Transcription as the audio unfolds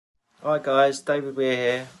Hi guys, David Weir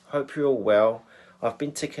here. Hope you're all well. I've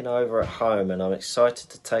been ticking over at home and I'm excited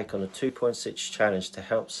to take on a 2.6 challenge to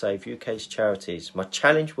help save UK's charities. My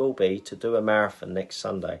challenge will be to do a marathon next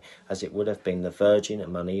Sunday, as it would have been the Virgin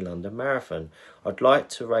and Money London Marathon. I'd like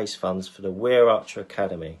to raise funds for the Weir Archer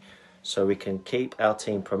Academy so we can keep our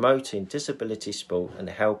team promoting disability sport and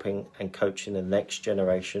helping and coaching the next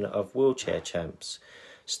generation of wheelchair champs.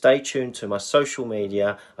 Stay tuned to my social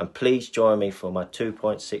media and please join me for my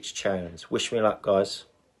 2.6 challenge. Wish me luck, guys.